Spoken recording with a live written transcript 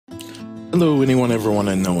Hello anyone, everyone,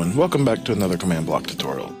 and no one. Welcome back to another command block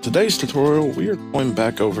tutorial. Today's tutorial, we are going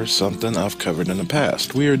back over something I've covered in the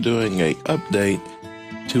past. We are doing an update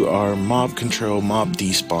to our mob control, mob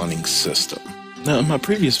despawning system. Now, in my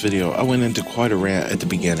previous video, I went into quite a rant at the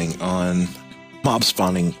beginning on mob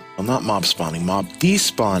spawning, well, not mob spawning, mob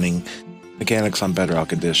despawning mechanics on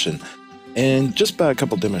Bedrock Edition. And just by a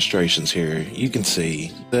couple demonstrations here, you can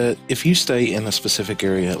see that if you stay in a specific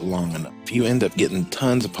area long enough, you end up getting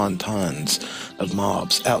tons upon tons of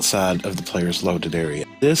mobs outside of the player's loaded area.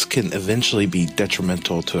 This can eventually be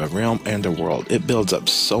detrimental to a realm and a world. It builds up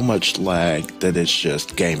so much lag that it's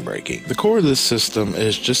just game breaking. The core of this system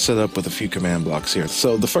is just set up with a few command blocks here.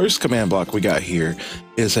 So the first command block we got here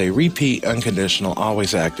is a repeat unconditional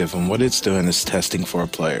always active, and what it's doing is testing for a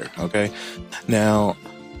player. Okay, now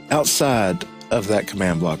outside of that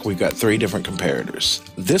command block, we've got three different comparators.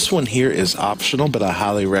 This one here is optional, but I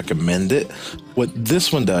highly recommend it. What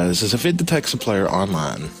this one does is if it detects a player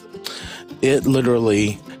online, it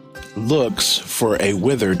literally looks for a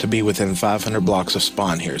wither to be within 500 blocks of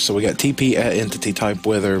spawn here. So we got TP at entity type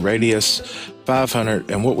wither, radius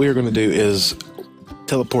 500, and what we're going to do is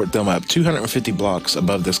teleport them up 250 blocks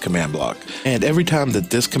above this command block. And every time that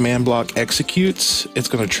this command block executes, it's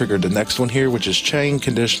going to trigger the next one here, which is chain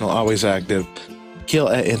conditional always active, kill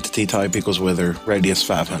at entity type equals wither, radius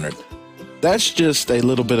 500. That's just a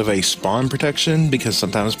little bit of a spawn protection because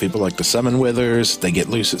sometimes people like to summon withers, they get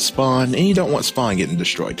loose at spawn, and you don't want spawn getting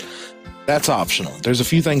destroyed. That's optional. There's a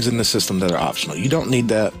few things in the system that are optional. You don't need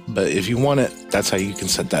that, but if you want it, that's how you can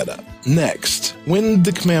set that up. Next, when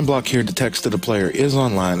the command block here detects that a player is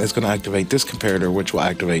online, it's going to activate this comparator, which will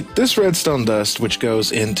activate this redstone dust, which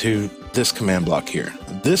goes into this command block here.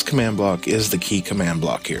 This command block is the key command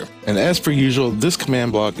block here. And as per usual, this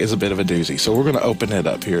command block is a bit of a doozy. So we're going to open it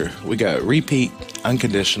up here. We got repeat,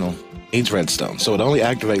 unconditional, needs redstone. So it only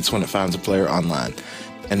activates when it finds a player online.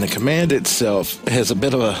 And the command itself has a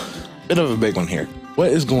bit of a big one here. What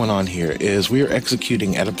is going on here is we are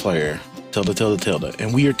executing at a player, tilde, tilde, tilde,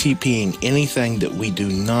 and we are TPing anything that we do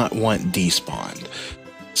not want despawned.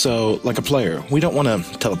 So like a player, we don't want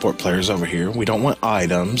to teleport players over here. We don't want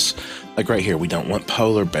items. Like right here, we don't want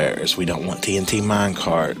polar bears. We don't want TNT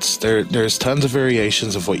minecarts. There's tons of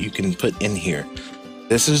variations of what you can put in here.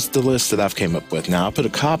 This is the list that I've came up with. Now I'll put a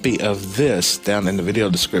copy of this down in the video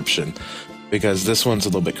description because this one's a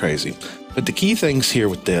little bit crazy. But the key things here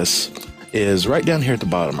with this is right down here at the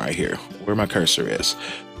bottom right here, where my cursor is.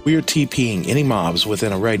 We are TPing any mobs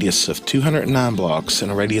within a radius of 209 blocks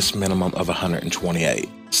and a radius minimum of 128.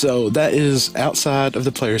 So that is outside of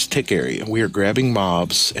the player's tick area. We are grabbing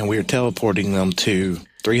mobs and we are teleporting them to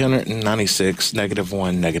 396,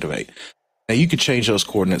 -1, -8. Now you could change those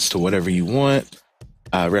coordinates to whatever you want.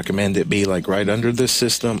 I recommend it be like right under this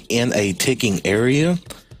system in a ticking area.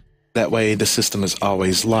 That way the system is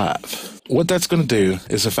always live. What that's going to do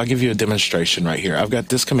is if I give you a demonstration right here, I've got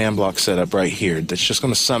this command block set up right here that's just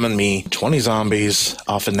going to summon me 20 zombies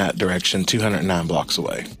off in that direction, 209 blocks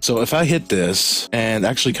away. So if I hit this and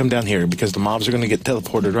actually come down here, because the mobs are going to get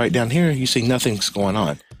teleported right down here, you see nothing's going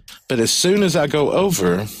on. But as soon as I go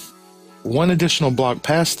over one additional block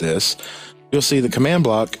past this, you'll see the command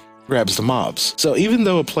block grabs the mobs. So even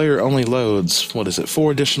though a player only loads,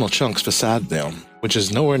 4 additional chunks beside them, which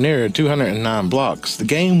is nowhere near 209 blocks, the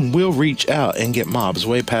game will reach out and get mobs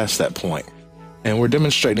way past that point. And we're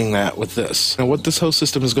demonstrating that with this. And what this whole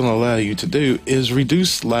system is going to allow you to do is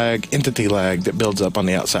reduce lag, entity lag that builds up on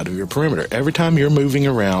the outside of your perimeter. Every time you're moving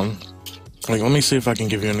around, like let me see if I can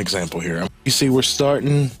give you an example here. You see we're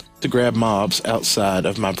starting to grab mobs outside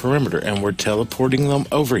of my perimeter and we're teleporting them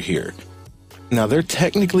over here. Now they're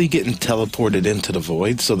technically getting teleported into the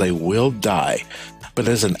void, so they will die. But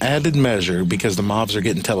as an added measure, because the mobs are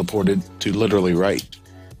getting teleported to literally right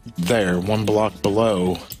there, one block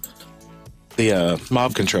below the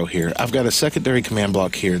mob control here, I've got a secondary command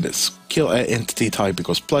block here that's kill at entity type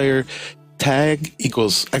equals player, tag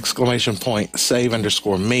equals exclamation point, save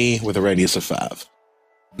underscore me with a radius of 5.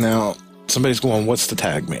 Now, somebody's going, what's the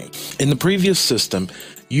tag mean? In the previous system,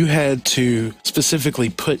 you had to specifically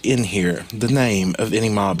put in here the name of any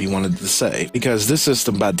mob you wanted to save, because this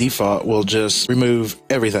system by default will just remove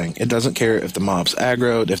everything. It doesn't care if the mob's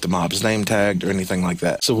aggroed, if the mob's name tagged, or anything like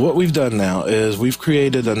that. So what we've done now is we've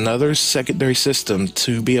created another secondary system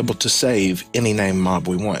to be able to save any name mob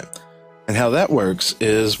we want. And how that works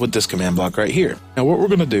is with this command block right here. Now what we're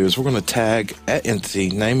going to do is we're going to tag at entity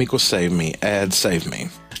name equals save me, add save me.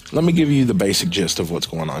 Let me give you the basic gist of what's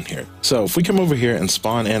going on here. So if we come over here and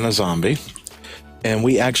spawn in a zombie and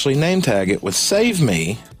we actually name tag it with save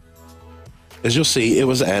me, as you'll see, it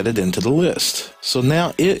was added into the list. So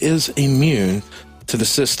now it is immune to the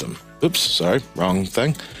system. Oops, sorry, wrong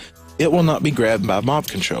thing. It will not be grabbed by mob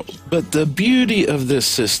control. But the beauty of this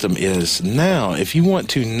system is now, if you want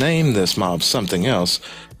to name this mob something else,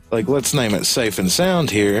 like let's name it safe and sound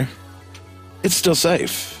here, it's still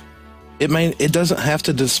safe. It doesn't have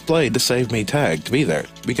to display the save me tag to be there,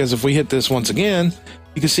 because if we hit this once again,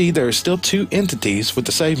 you can see there are still 2 entities with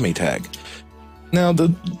the save me tag. Now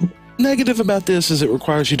the negative about this is it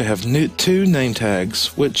requires you to have 2 name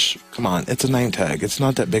tags, which, come on, it's a name tag. It's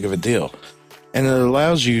not that big of a deal. And it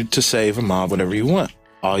allows you to save a mob whatever you want.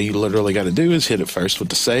 All you literally got to do is hit it first with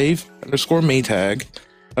the save _me tag,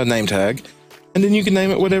 a name tag, and then you can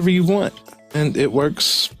name it whatever you want. And it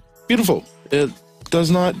works beautiful. It does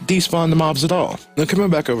not despawn the mobs at all. Now coming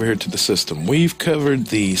back over here to the system, we've covered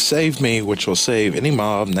the save me, which will save any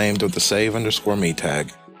mob named with the save _me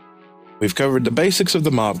tag. We've covered the basics of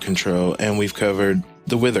the mob control, and we've covered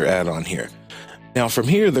the wither add-on here. Now from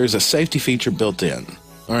here, there's a safety feature built in.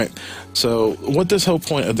 All right, so what this whole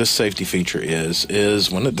point of this safety feature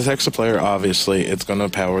is when it detects a player, obviously it's going to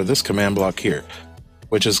power this command block here,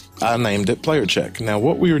 which is, I named it player check. Now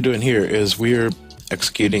what we were doing here is we're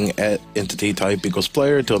executing at entity type equals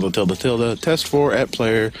player ~, test for at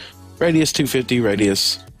player, radius 250,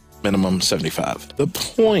 radius minimum 75. The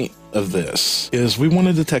point of this is we want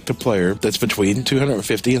to detect a player that's between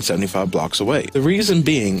 250 and 75 blocks away. The reason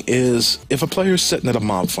being is if a player's sitting at a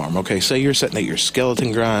mob farm, okay, say you're sitting at your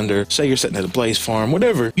skeleton grinder, say you're sitting at a blaze farm,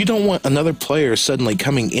 whatever, you don't want another player suddenly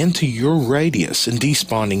coming into your radius and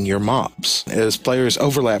despawning your mobs, as players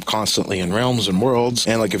overlap constantly in realms and worlds.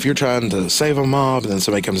 And like if you're trying to save a mob and then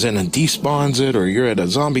somebody comes in and despawns it, or you're at a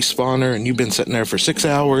zombie spawner and you've been sitting there for 6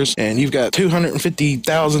 hours and you've got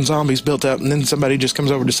 250,000 zombies built up, and then somebody just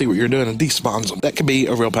comes over to see what you're doing and despawns them. That could be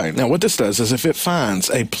a real pain. Now what this does is if it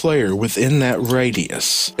finds a player within that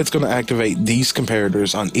radius, it's going to activate these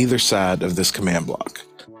comparators on either side of this command block.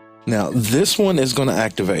 Now this one is going to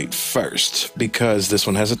activate first because this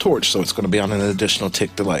one has a torch, so it's going to be on an additional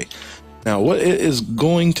tick delay. Now what it is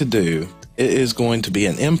going to do, it is going to be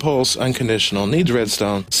an impulse, unconditional, needs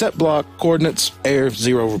redstone, set block, coordinates, air,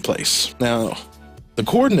 0, replace. Now the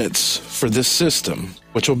coordinates for this system,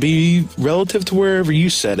 which will be relative to wherever you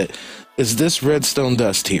set it, is this redstone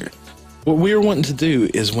dust here. What we're wanting to do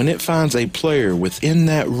is when it finds a player within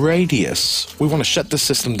that radius, we want to shut the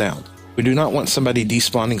system down. We do not want somebody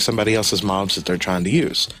despawning somebody else's mobs that they're trying to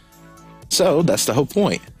use. So that's the whole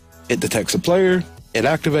point. It detects a player, it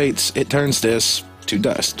activates, it turns this to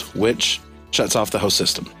dust, which shuts off the whole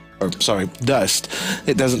system. Or sorry, dust.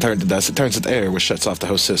 It doesn't turn to dust, it turns it to air, which shuts off the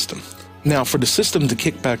whole system. Now for the system to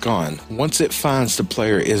kick back on, once it finds the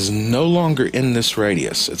player is no longer in this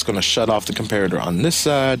radius, it's going to shut off the comparator on this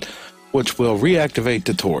side, which will reactivate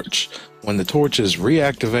the torch. When the torch is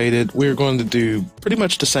reactivated, we're going to do pretty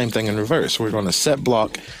much the same thing in reverse. We're going to set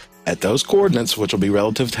block at those coordinates, which will be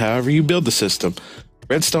relative to however you build the system,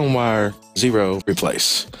 redstone wire, 0,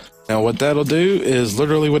 replace. Now what that'll do is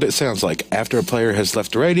literally what it sounds like. After a player has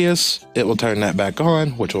left the radius, it will turn that back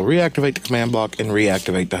on, which will reactivate the command block and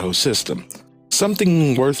reactivate the whole system.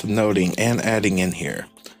 Something worth noting and adding in here.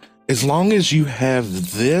 As long as you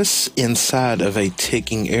have this inside of a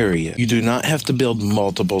ticking area, you do not have to build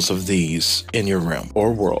multiples of these in your realm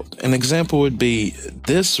or world. An example would be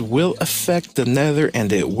this will affect the nether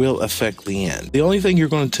and it will affect the end. The only thing you're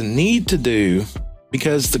going to need to do,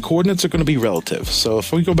 because the coordinates are going to be relative. So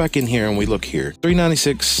if we go back in here and we look here,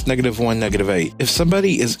 396, -1, -8. If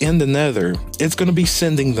somebody is in the nether, it's going to be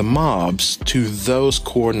sending the mobs to those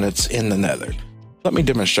coordinates in the nether. Let me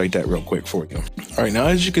demonstrate that real quick for you. All right, now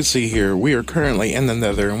as you can see here, we are currently in the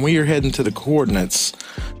nether and we are heading to the coordinates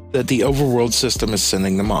that the overworld system is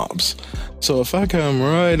sending the mobs. So if I come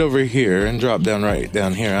right over here and drop down right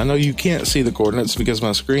down here, I know you can't see the coordinates because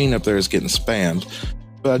my screen up there is getting spammed,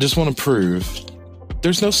 but I just want to prove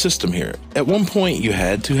there's no system here. At one point you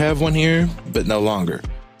had to have one here, but no longer.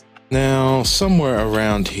 Now somewhere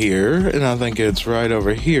around here, and I think it's right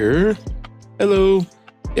over here. Hello.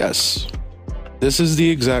 Yes. This is the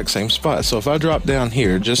exact same spot. So if I drop down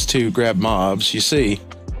here just to grab mobs, you see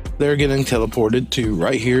they're getting teleported to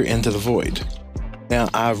right here into the void. Now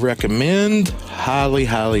I recommend,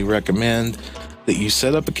 highly recommend that you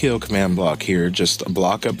set up a kill command block here, just a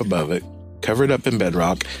block up above it, cover it up in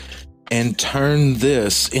bedrock, and turn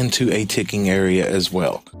this into a ticking area as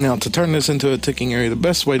well. Now to turn this into a ticking area, the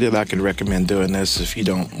best way that I could recommend doing this, if you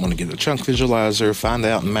don't want to get a chunk visualizer, find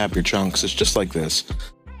out and map your chunks, it's just like this.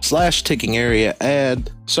 / ticking area, add,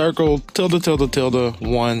 circle, ~,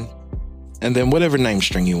 1, and then whatever name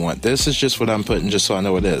string you want. This is just what I'm putting just so I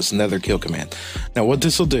know it is, nether kill command. Now what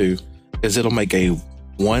this will do is it'll make a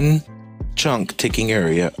 1 chunk ticking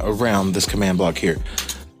area around this command block here.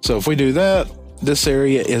 So if we do that, this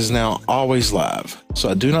area is now always live. So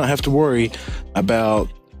I do not have to worry about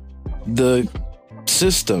the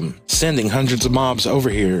system sending hundreds of mobs over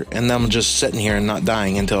here and them just sitting here and not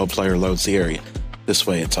dying until a player loads the area. This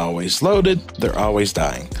way it's always loaded, they're always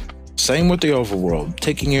dying. Same with the overworld,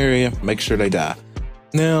 ticking area, make sure they die.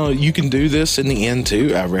 Now you can do this in the end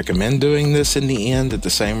too. I recommend doing this in the end at the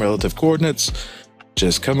same relative coordinates.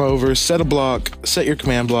 Just come over, set a block, set your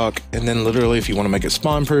command block, and then literally if you want to make it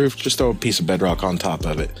spawn proof, just throw a piece of bedrock on top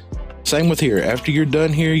of it. Same with here, after you're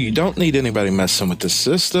done here, you don't need anybody messing with the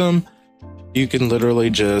system. You can literally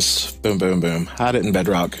just boom, boom, boom, hide it in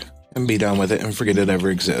bedrock and be done with it and forget it ever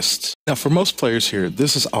exists. Now for most players here,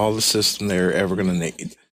 this is all the system they're ever going to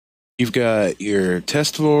need. You've got your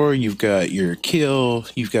test floor, you've got your kill,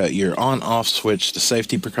 you've got your on-off switch, the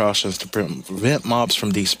safety precautions to prevent mobs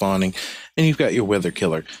from despawning, and you've got your wither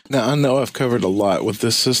killer. Now I know I've covered a lot with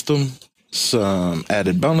this system, some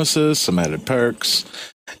added bonuses, some added perks,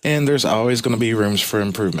 and there's always going to be rooms for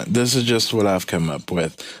improvement. This is just what I've come up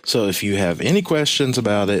with. So if you have any questions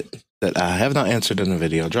about it that I have not answered in the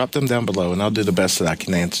video, drop them down below and I'll do the best that I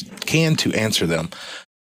can to answer them.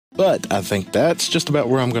 But I think that's just about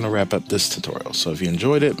where I'm going to wrap up this tutorial. So if you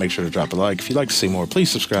enjoyed it, make sure to drop a like. If you'd like to see more,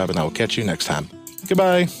 please subscribe and I will catch you next time.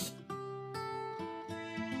 Goodbye.